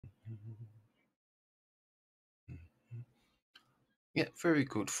Yeah, very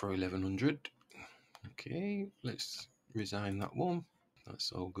good for 1100. Okay, let's resign that one.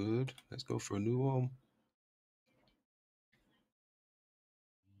 That's all good. Let's go for a new one.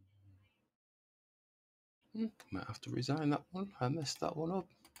 Might have to resign that one. I messed that one up.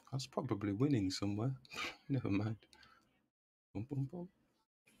 I was probably winning somewhere. Never mind. Boom, boom, boom.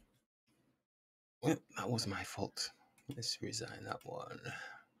 Well, that was my fault. Let's resign that one.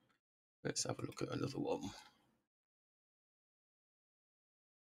 Let's have a look at another one.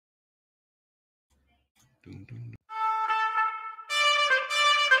 Dun, dun, dun.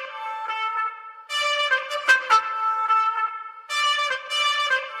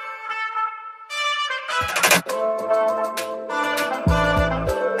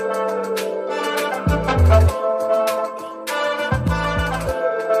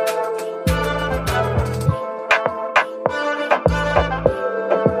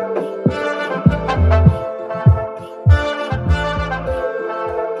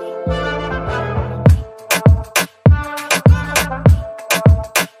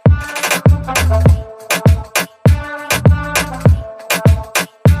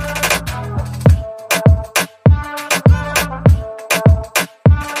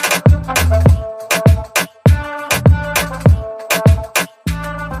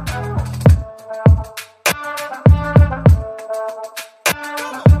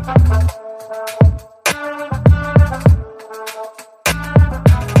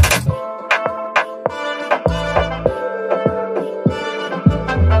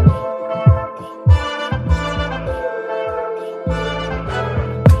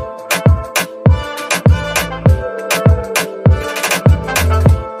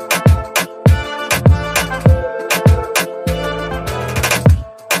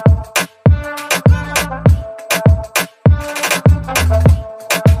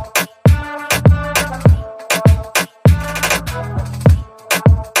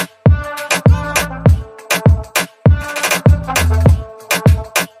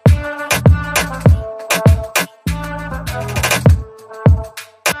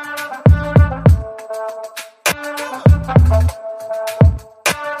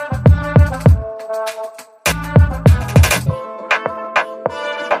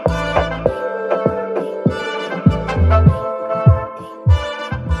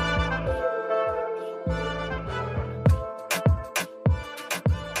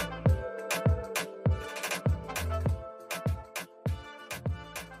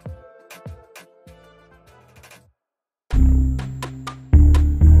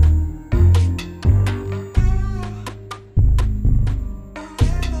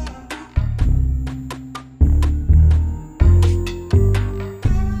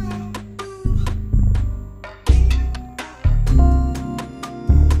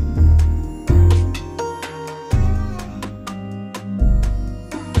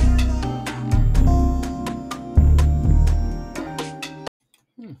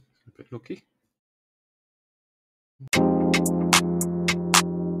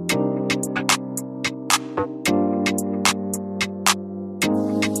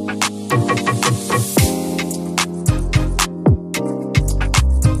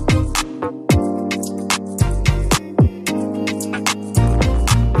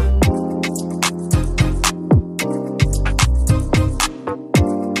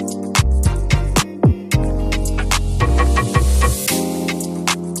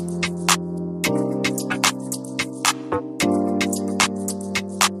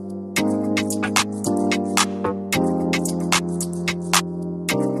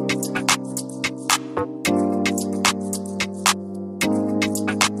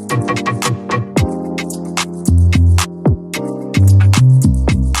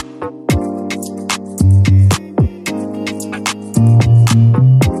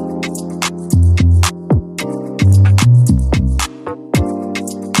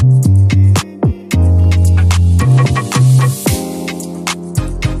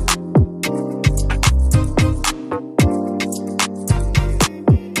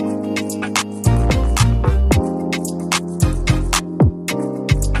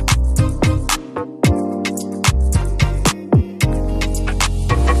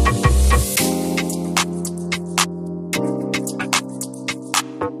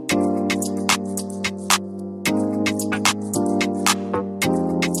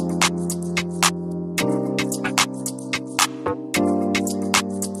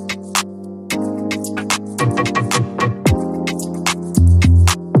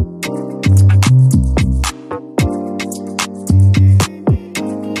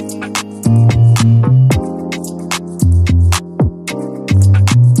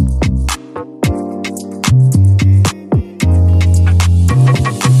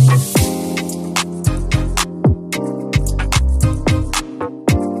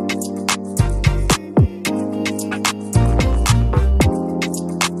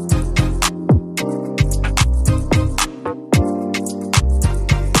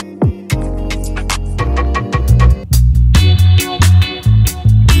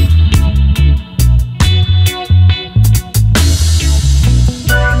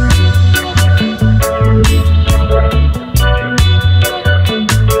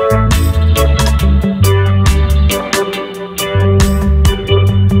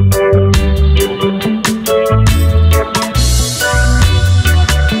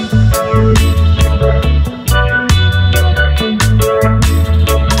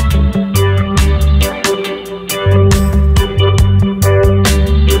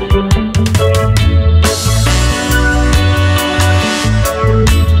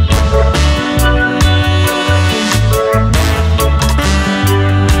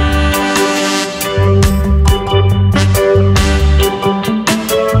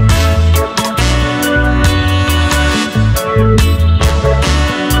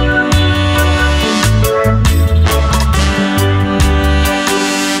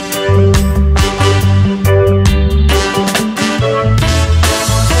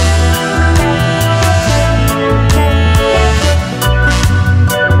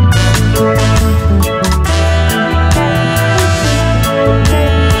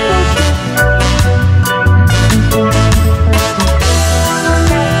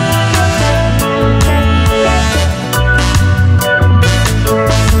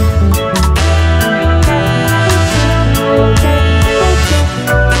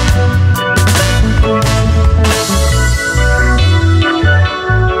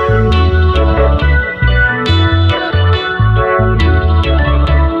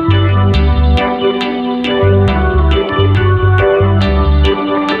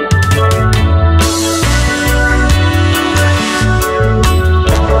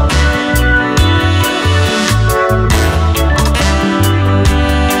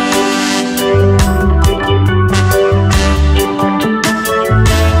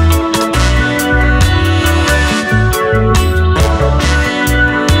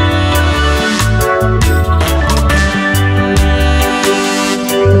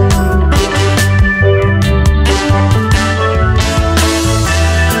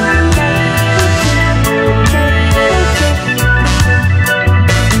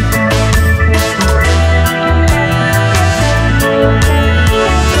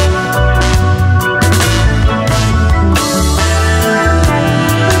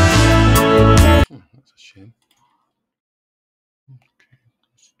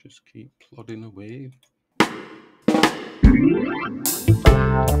 plodding away.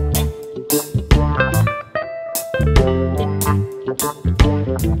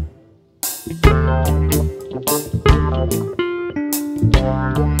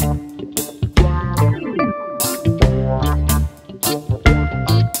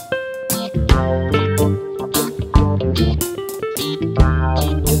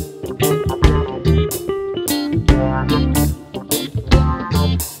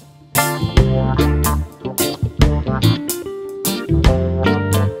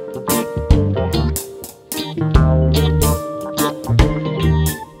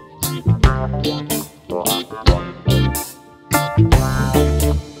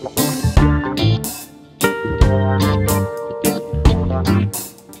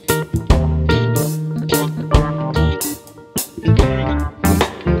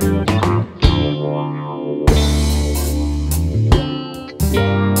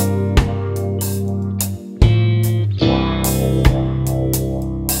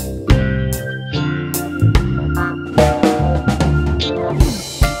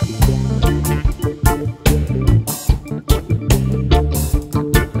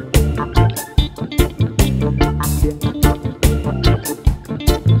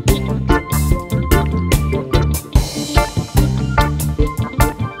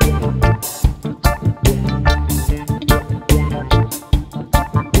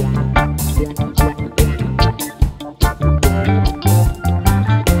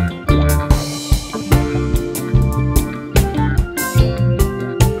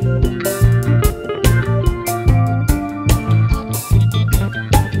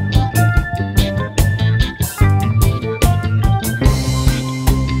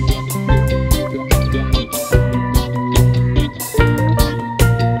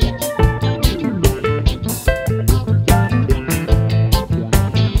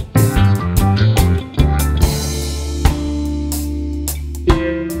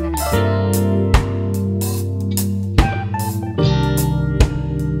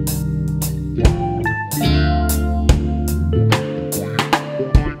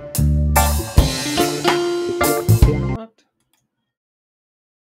 What?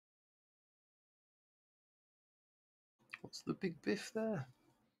 What's the big biff there?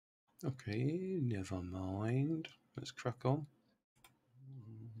 Okay, never mind. Let's crack on.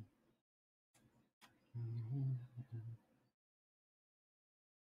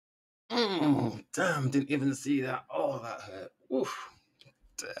 Damn, didn't even see that. Oh, that hurt. Oof,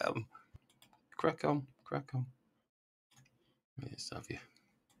 damn. Crack on, crack on. Let's have you.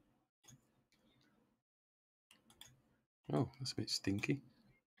 Oh, that's a bit stinky.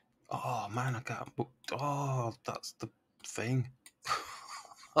 Oh man, I can't. Oh, that's the thing.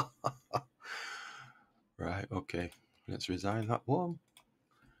 Right, okay. Let's resign that one.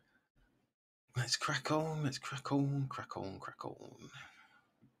 Let's crack on, let's crack on, crack on, crack on.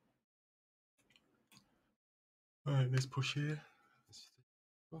 Alright, let's push here.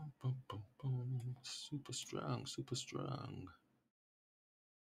 Boom, boom, boom, boom. Super strong, super strong.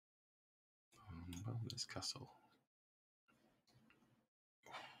 Boom, boom, let's castle.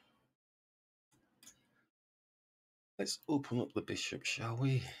 Let's open up the bishop, shall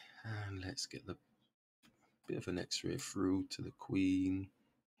we? And let's get the bit of an x-ray through to the queen.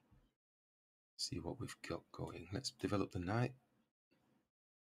 See what we've got going. Let's develop the knight.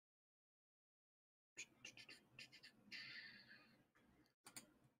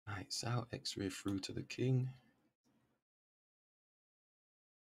 Knight's out, x-ray through to the king.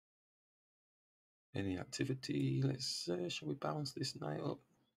 Any activity? Let's shall we bounce this knight up?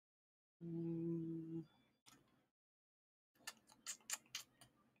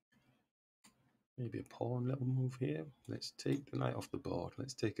 Maybe a pawn little move here. Let's take the knight off the board.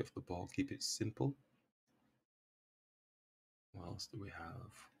 Let's take it off the board. Keep it simple. What else do we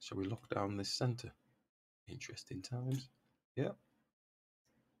have? Shall we lock down this center? Interesting times. Yep.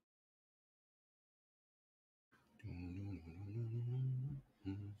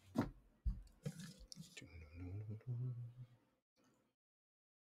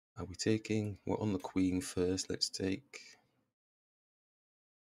 Are we taking? We're on the queen first. Let's take.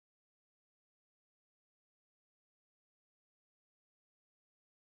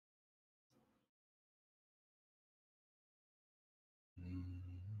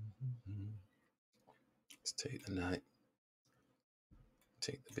 Let's take the knight.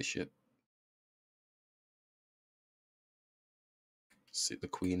 Take the bishop. Sit the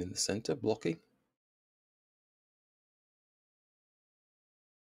queen in the center, blocking.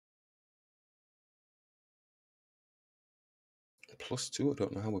 +2. I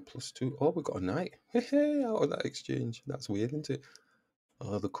don't know how we're +2. Oh, we got a knight. Hey, out of that exchange. That's weird, isn't it?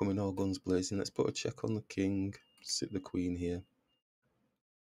 Oh, they're coming all guns blazing. Let's put a check on the king. Sit the queen here.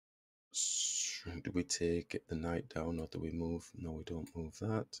 Do we get the knight down, or do we move? No, we don't move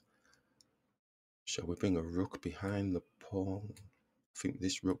that. Shall we bring a rook behind the pawn? I think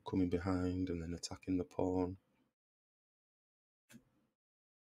this rook coming behind and then attacking the pawn.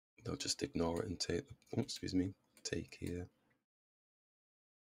 They'll just ignore it and take the, oh, excuse me, take here.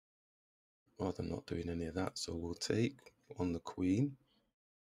 Oh, they're not doing any of that, so we'll take on the queen.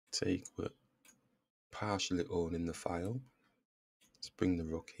 Take, we're partially owning the file. Let's bring the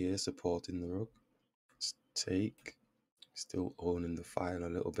rook here, supporting the rook. Let's take, still owning the file a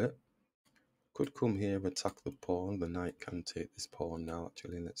little bit. Could come here, attack the pawn. The knight can take this pawn now,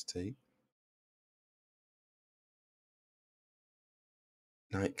 actually. Let's take.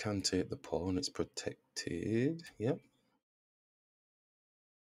 Knight can take the pawn, it's protected. Yep.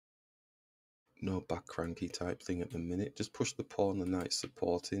 No back cranky type thing at the minute. Just push the pawn, the knight's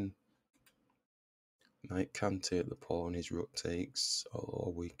supporting. Knight can take the pawn, his rook takes,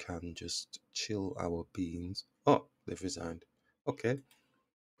 or we can just chill our beans. Oh, they've resigned. Okay.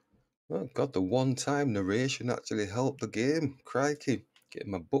 Oh God, the one-time narration actually helped the game. Crikey,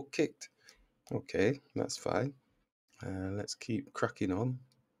 getting my butt kicked. Okay, that's fine. Let's keep cracking on.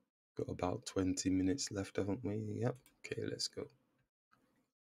 Got about 20 minutes left, haven't we? Yep. Okay, let's go.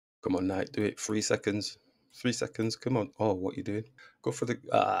 Come on, knight, do it. 3 seconds. 3 seconds. Come on. Oh, what you doing? Go for the...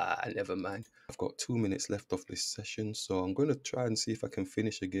 never mind. I've got 2 minutes left of this session, so I'm going to try and see if I can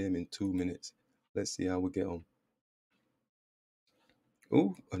finish a game in 2 minutes. Let's see how we get on.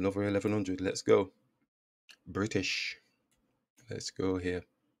 Oh, another 1100. Let's go. British. Let's go here.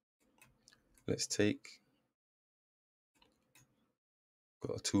 Let's take...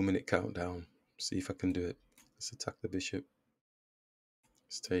 Got a 2-minute countdown. See if I can do it. Let's attack the bishop.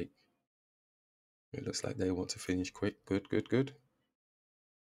 Let's take... It looks like they want to finish quick. Good, good, good.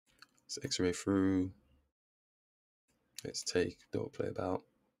 Let's x-ray through. Let's take, don't play about.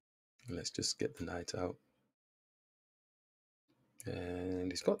 Let's just get the knight out.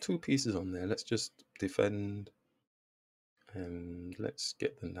 And he's got 2 pieces on there. Let's just defend. And let's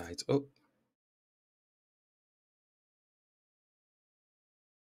get the knight up.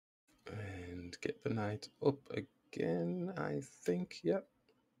 And get the knight up again, I think. Yep.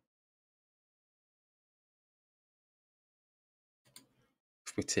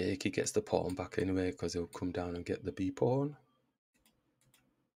 If we take, he gets the pawn back anyway, because he'll come down and get the b pawn.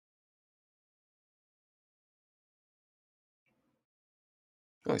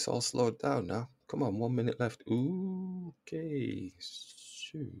 Oh, it's all slowed down now. Come on, 1 minute left. Ooh, okay.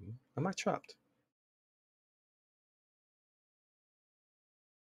 Shoo. Am I trapped?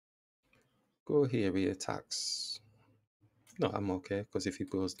 Go here, he attacks. No, I'm okay, because if he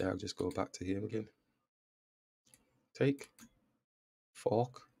goes there, I'll just go back to here again. Take.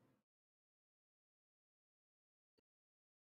 Fork.